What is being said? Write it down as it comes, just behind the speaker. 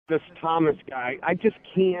this Thomas guy, I just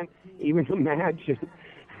can't even imagine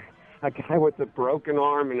a guy with a broken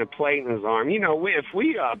arm and a plate in his arm. You know, if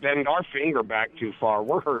we bend our finger back too far,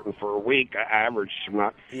 we're hurting for a week, average.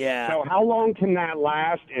 Yeah. So how long can that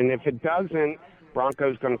last? And if it doesn't,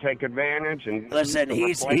 Bronco's going to take advantage. And listen,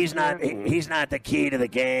 he's not the key to the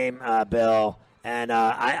game, Bill. And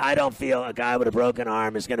I don't feel a guy with a broken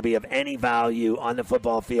arm is going to be of any value on the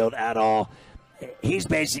football field at all. He's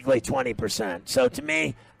basically 20%. So to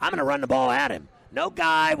me, I'm going to run the ball at him. No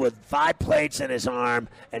guy with 5 plates in his arm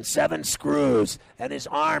and 7 screws and his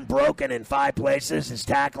arm broken in 5 places is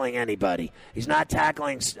tackling anybody. He's not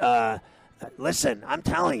tackling. Listen, I'm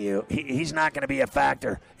telling you, he's not going to be a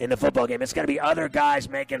factor in the football game. It's going to be other guys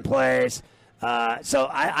making plays. So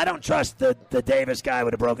I don't trust the Davis guy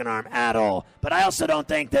with a broken arm at all. But I also don't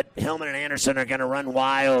think that Hillman and Anderson are going to run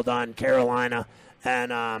wild on Carolina.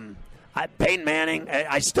 And Peyton Manning,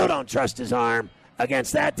 I still don't trust his arm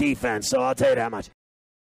against that defense, so I'll tell you that much.